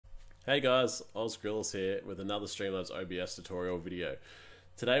Hey guys, OzGrillus here with another Streamlabs OBS tutorial video.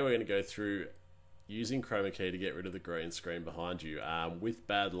 Today we're going to go through using Chroma key to get rid of the green screen behind you with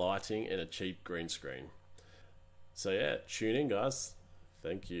bad lighting and a cheap green screen. So yeah, tune in guys.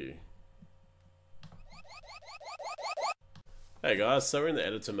 Thank you. Hey guys, so we're in the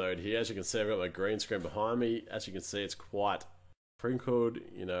editor mode here. As you can see, I've got my green screen behind me. As you can see, it's quite sprinkled,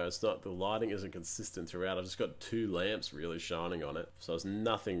 you know, it's not, the lighting isn't consistent throughout. I've just got two lamps really shining on it, so it's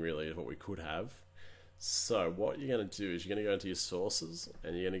nothing really of what we could have. So what you're going to do is you're going to go into your sources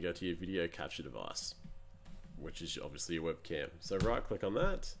and you're going to go to your video capture device, which is obviously your webcam. So right click on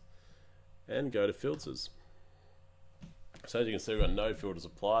that and go to filters. So as you can see, we've got no filters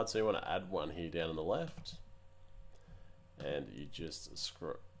applied, so you want to add one here down on the left, and you just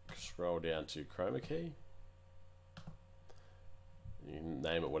scroll down to Chroma key. You can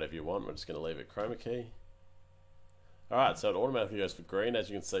name it whatever you want. We're just going to leave it Chroma key. Alright, so it automatically goes for green. As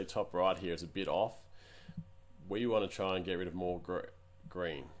you can see, top right here is a bit off. We want to try and get rid of more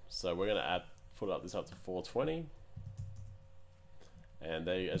green. So we're going to put this up to 420. And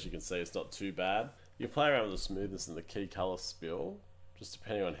as you can see, it's not too bad. You can play around with the smoothness and the key color spill, just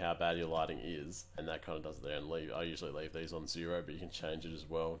depending on how bad your lighting is. And that kind of does it there. And I usually leave these on 0, but you can change it as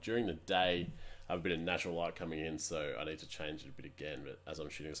well. During the day, I have a bit of natural light coming in, so I need to change it a bit again, but as I'm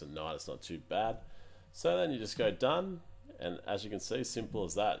shooting this at night, it's not too bad. So then you just go done, and as you can see, simple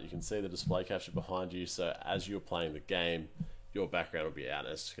as that. You can see the display capture behind you, so as you're playing the game, your background will be out,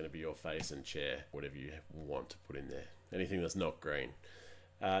 and it's just going to be your face and chair, whatever you want to put in there. Anything that's not green.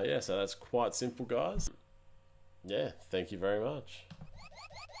 Yeah, so that's quite simple, guys. Yeah, thank you very much.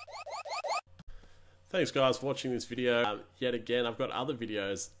 Thanks guys for watching this video. Yet again, I've got other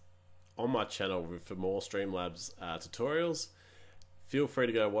videos on my channel for more Streamlabs tutorials. Feel free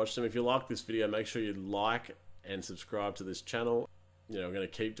to go watch them. If you like this video, make sure you like and subscribe to this channel. You know, I'm going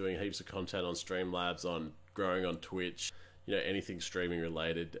to keep doing heaps of content on Streamlabs, on growing on Twitch, you know, anything streaming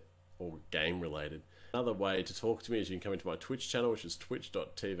related or game related. Another way to talk to me is you can come into my Twitch channel, which is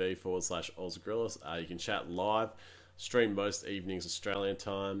twitch.tv/OzGrillus. You can chat live, stream most evenings Australian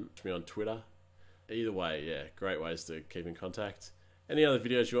time. Watch me on Twitter. Either way, yeah, great ways to keep in contact. Any other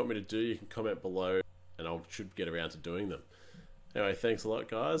videos you want me to do, you can comment below and I should get around to doing them. Anyway, thanks a lot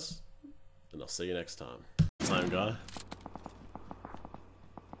guys, and I'll see you next time. Same guy.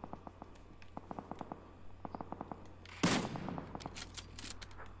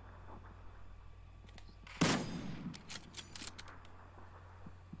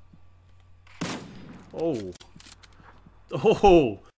 Oh. Oh.